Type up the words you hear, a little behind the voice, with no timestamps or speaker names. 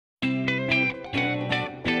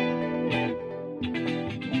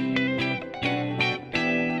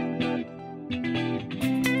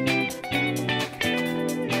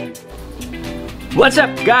What's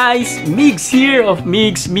up guys? Migz here of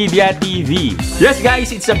Migz Media TV. Yes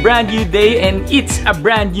guys, it's a brand new day and it's a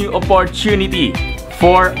brand new opportunity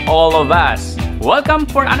for all of us.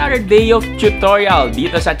 Welcome for another day of tutorial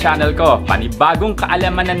dito sa channel ko. Panibagong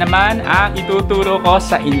kaalaman na naman ang ituturo ko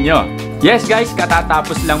sa inyo. Yes guys,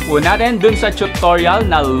 katatapos lang po natin dun sa tutorial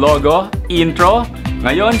na logo, intro.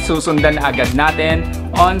 Ngayon, susundan na agad natin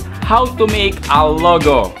on how to make a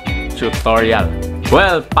logo tutorial.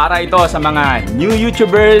 Well, para ito sa mga new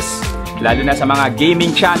YouTubers, lalo na sa mga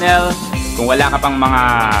gaming channel. Kung wala ka pang mga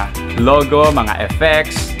logo, mga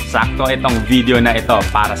effects, sakto itong video na ito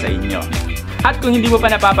para sa inyo. At kung hindi mo pa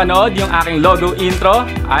napapanood yung aking logo intro,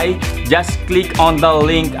 ay just click on the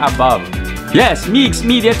link above. Yes, Migz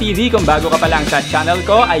Media TV, kung bago ka pa lang sa channel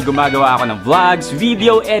ko, ay gumagawa ako ng vlogs,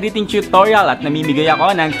 video editing tutorial at namimigay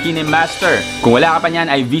ako ng Kinemaster. Kung wala ka pa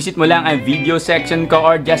niyan, ay visit mo lang ang video section ko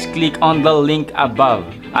or just click on the link above.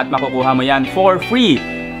 At makukuha mo yan for free.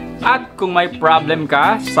 At kung may problem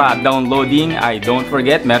ka sa downloading, ay don't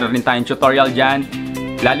forget, meron rin tayong tutorial dyan.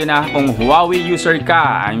 Lalo na kung Huawei user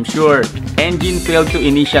ka, I'm sure engine failed to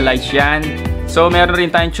initialize yan. So meron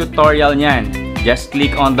rin tayong tutorial niyan. Just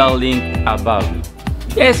click on the link above.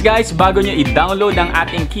 Yes guys, bago nyo i-download ang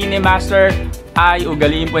ating Kinemaster, ay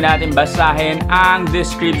ugaliin po natin basahin ang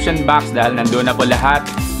description box dahil nandun na po lahat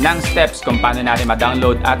ng steps kung paano natin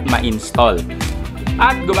ma-download at ma-install.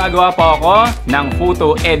 At gumagawa po ako ng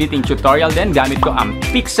photo editing tutorial din. Gamit ko ang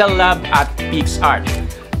Pixellab at PICSART.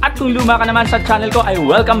 At kung luma ka naman sa channel ko ay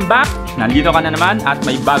welcome back. Nandito ka na naman at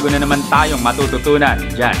may bago na naman tayong matututunan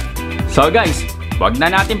dyan. So guys, wag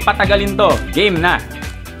na natin patagalin to. Game na!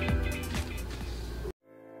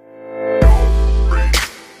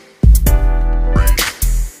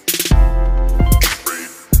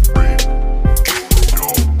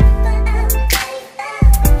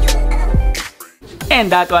 And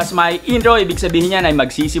that was my intro. Ibig sabihin yan ay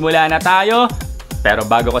magsisimula na tayo. Pero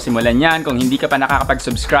bago ko simulan yan, kung hindi ka pa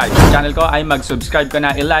nakakapag-subscribe sa channel ko, ay mag-subscribe ka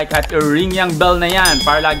na, i-like at i-ring yung bell na yan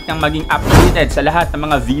para lagi kang maging updated sa lahat ng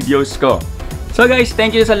mga videos ko. So guys,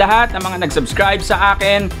 thank you sa lahat ng mga nag-subscribe sa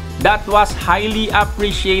akin. That was highly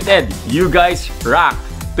appreciated. You guys rock!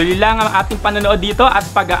 Tuloy lang ang ating panonood dito at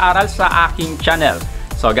pag-aaral sa aking channel.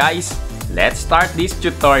 So guys, let's start this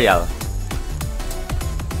tutorial.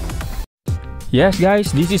 Yes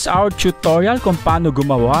guys, this is our tutorial kung paano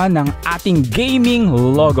gumawa ng ating gaming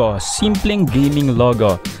logo. Simpleng gaming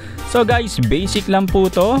logo. So guys, basic lang po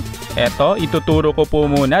to. Eto, ituturo ko po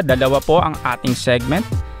muna. Dalawa po ang ating segment.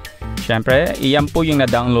 Siyempre, iyan po yung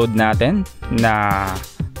na-download natin na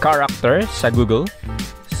character sa Google.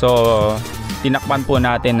 So, tinakpan po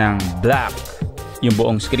natin ng black yung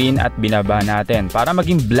buong screen at binaba natin para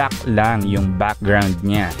maging black lang yung background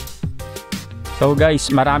niya. So guys,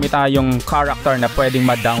 marami tayong character na pwedeng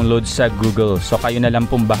ma-download sa Google. So kayo na lang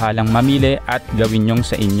pong bahalang mamili at gawin yung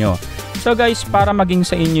sa inyo. So guys, para maging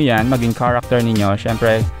sa inyo yan, maging character ninyo,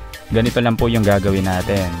 syempre, ganito lang po yung gagawin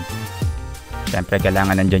natin. Syempre,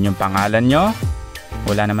 kailangan nandyan yung pangalan nyo.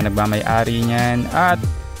 Wala naman nagmamay-ari niyan. At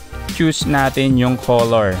choose natin yung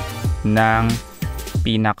color ng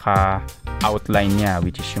pinaka-outline niya,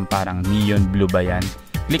 which is yung parang neon blue ba yan.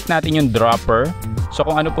 Click natin yung dropper. So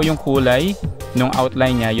kung ano po yung kulay nung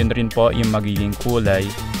outline niya, yun rin po yung magiging kulay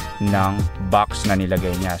ng box na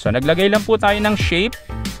nilagay niya. So naglagay lang po tayo ng shape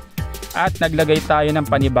at naglagay tayo ng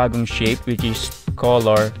panibagong shape which is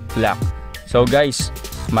color black. So guys,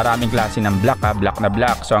 maraming klase ng black ha, black na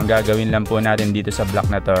black. So ang gagawin lang po natin dito sa black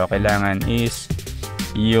na to, kailangan is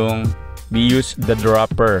yung we use the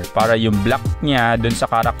dropper para yung black niya dun sa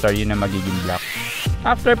character, yun na magiging black.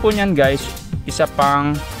 After po nyan guys, isa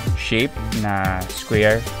pang shape na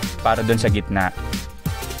square para dun sa gitna.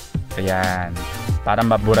 Ayan. Para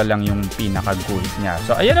mabura lang yung pinakaguhit niya.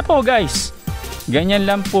 So, ayan na po guys. Ganyan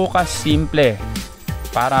lang po kasimple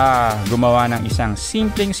para gumawa ng isang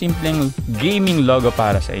simpleng gaming logo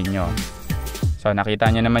para sa inyo. So,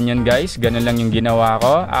 nakita nyo naman yun guys. Ganun lang yung ginawa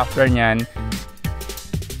ko. After nyan,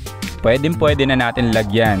 pwede na natin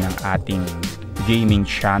lagyan ng ating gaming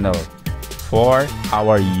channel for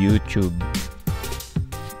our YouTube.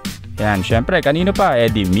 Yan, syempre, kanino pa?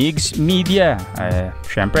 Di Migz Media.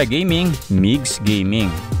 Syempre, gaming, Migz Gaming.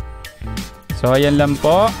 So, ayan lang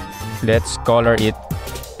po. Let's color it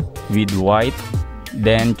with white.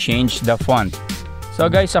 Then, change the font. So,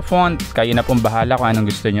 guys, sa font, kayo na pong bahala kung anong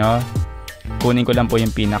gusto nyo. Kunin ko lang po yung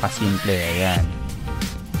pinakasimple. Ayan.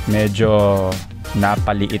 Medyo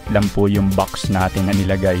napaliit lang po yung box natin na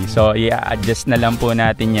nilagay. So, i-adjust na lang po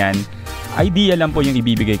natin yan. Idea lang po yung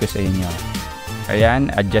ibibigay ko sa inyo.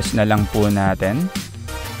 Ayan, adjust na lang po natin.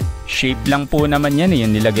 Shape lang po naman yan,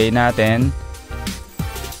 yung nilagay natin.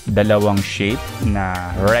 dalawang shape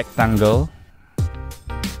na rectangle.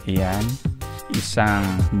 Ayan. Isang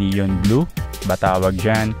neon blue, batawag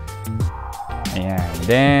dyan. Ayan.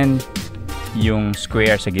 Then, yung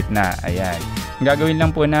square sa gitna. Ayan. Ang gagawin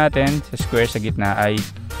lang po natin sa square sa gitna ay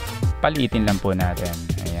paliitin lang po natin.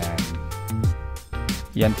 Ayan.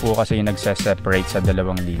 Yan po kasi yung nagsaseparate sa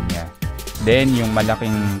dalawang linya. Then, yung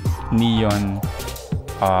malaking neon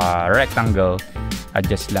rectangle,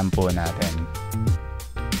 adjust lang po natin.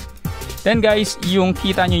 Then guys, yung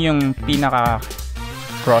kita nyo yung pinaka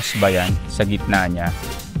cross ba yan sa gitna niya,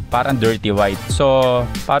 parang dirty white. So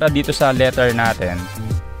para dito sa letter natin,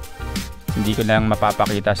 hindi ko lang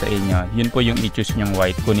mapapakita sa inyo, yun po yung i-choose nyong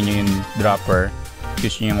white. Kunin nyo yung dropper,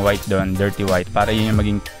 choose nyo yung white doon, dirty white, para yun yung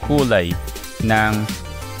maging kulay ng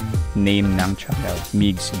name ng channel,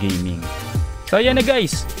 Migz Gaming. So ayan na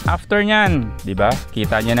guys, after nyan, diba?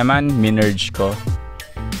 Kita nyo naman, minerge ko.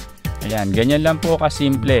 Ayan, ganyan lang po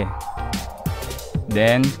kasimple.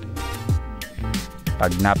 Then,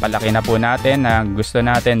 pag napalaki na po natin na gusto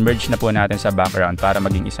natin, merge na po natin sa background para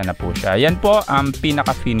maging isa na po siya. Yan po ang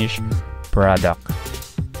pinaka-finish product.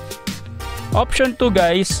 Option 2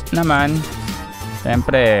 guys naman,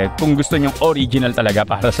 siyempre, kung gusto nyong original talaga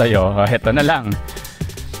para sa'yo, eto na lang.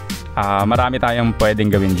 Marami tayong pwedeng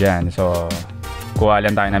gawin dyan. So, kuha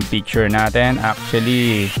lang tayo ng picture natin.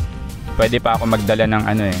 Actually, pwede pa ako magdala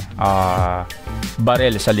ng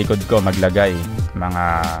barrel sa likod ko, maglagay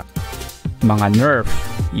mga nerf.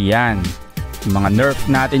 Yan, mga nerf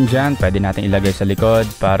natin dyan, pwede natin ilagay sa likod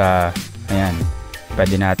para ayan,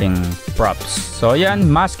 pwede nating props. So yan,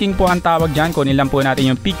 masking po ang tawag dyan. Kunin lang po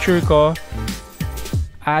natin yung picture ko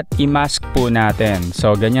at i-mask po natin.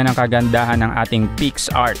 So ganyan ang kagandahan ng ating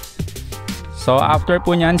PICSART. So after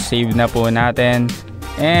po nyan, save na po natin.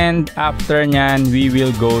 And after nyan, we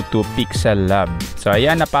will go to Pixellab. So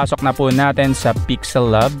ayan, napasok na po natin sa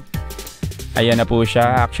Pixellab. Ayan na po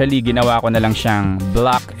siya. Actually, ginawa ko na lang siyang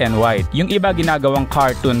black and white. Yung iba ginagawang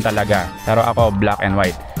cartoon talaga, pero ako black and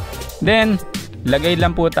white. Then, lagay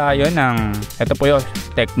lang po tayo ng, ito po yung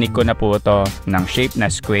technique ko na po ito, ng shape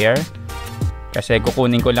na square. Kasi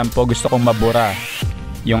kukunin ko lang po, gusto kong mabura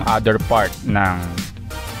yung other part ng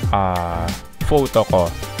photo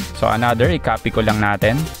ko. So another, i-copy ko lang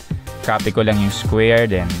natin. Copy ko lang yung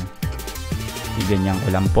square, then i-ganyan ko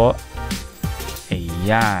lang po.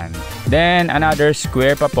 Ayan. Then another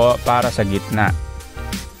square pa po para sa gitna.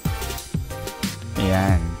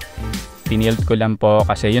 Ayan. Tinilt ko lang po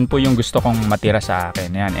kasi yun po yung gusto kong matira sa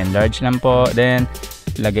akin. Ayan, enlarge lang po. Then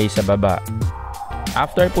lagay sa baba.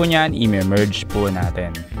 After po nyan, i-merge po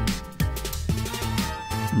natin.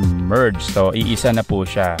 Merge. So, iisa na po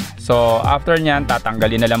siya. So, after nyan,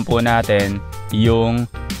 tatanggalin na lang po natin yung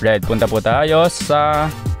red. Punta po tayo sa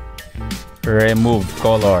remove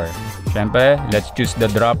color. Siyempre, let's choose the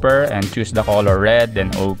dropper and choose the color red,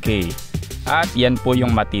 then okay. At yan po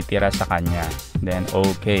yung matitira sa kanya. Then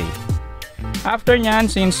okay. After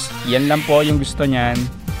nyan, since yan lang po yung gusto nyan,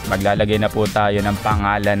 maglalagay na po tayo ng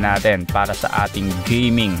pangalan natin para sa ating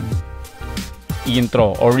gaming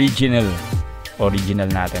intro. Original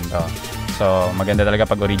natin to. So, maganda talaga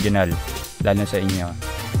pag original, lalo sa inyo.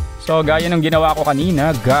 So, gaya ng ginawa ko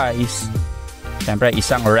kanina, guys. Siyempre,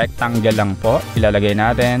 isang rectangle lang po ilalagay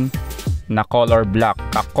natin na color black.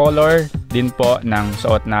 Ka-color din po ng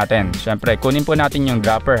suot natin. Siyempre, kunin po natin yung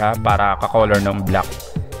dropper ha, para ka-color ng black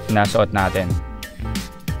na suot natin.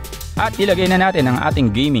 At ilagay na natin ang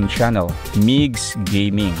ating gaming channel, Migz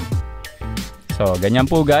Gaming. So, ganyan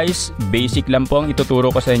po guys. Basic lang po ang ituturo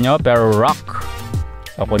ko sa inyo, pero rock.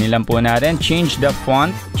 So, kunin lang po natin. Change the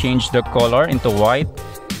font, change the color into white.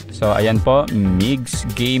 So, ayan po, Migz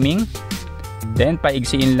Gaming. Then,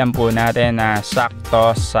 paigsiin lang po natin na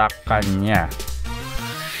sakto sa kanya.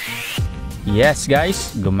 Yes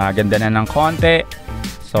guys, gumaganda na ng konti.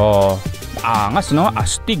 So, angas no?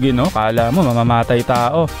 Astig no? Kala mo mamamatay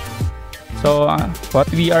tao. So, what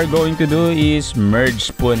we are going to do is merge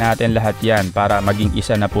po natin lahat yan para maging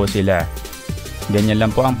isa na po sila. Ganyan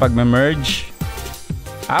lang po ang pag-merge.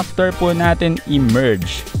 After po natin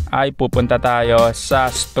i-merge, ay pupunta tayo sa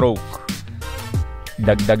stroke.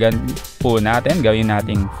 Dagdagan po natin, gawin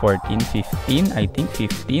natin 14, 15, I think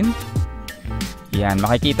 15. Yan,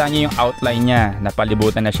 makikita niyo yung outline niya.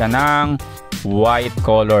 Napalibutan na siya ng white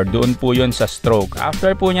color. Doon po yun sa stroke.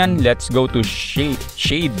 After po nyan, let's go to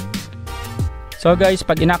shade. So guys,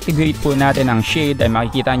 pag inactivate po natin ang shade, ay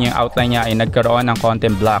makikita niyo yung outline niya ay nagkaroon ng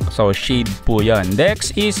konting black. So shade po yun.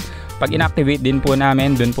 Next is, pag inactivate din po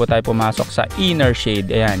namin, dun po tayo pumasok sa inner shade.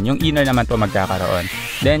 Ayan, yung inner naman po magkakaroon.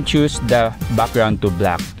 Then choose the background to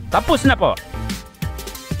black. Tapos na po!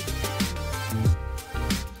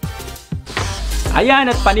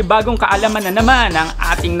 Ayan, at panibagong kaalaman na naman ang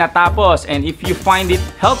ating natapos. And if you find it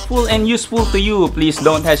helpful and useful to you, please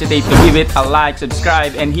don't hesitate to give it a like,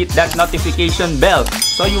 subscribe, and hit that notification bell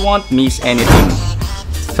so you won't miss anything.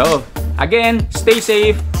 So, again, stay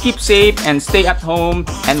safe, keep safe, and stay at home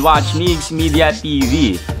and watch Migz Media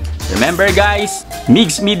TV. Remember guys,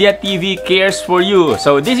 Migz Media TV cares for you.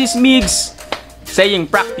 So this is Migz saying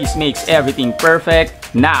practice makes everything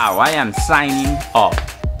perfect. Now I am signing off.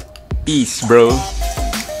 Peace, bro.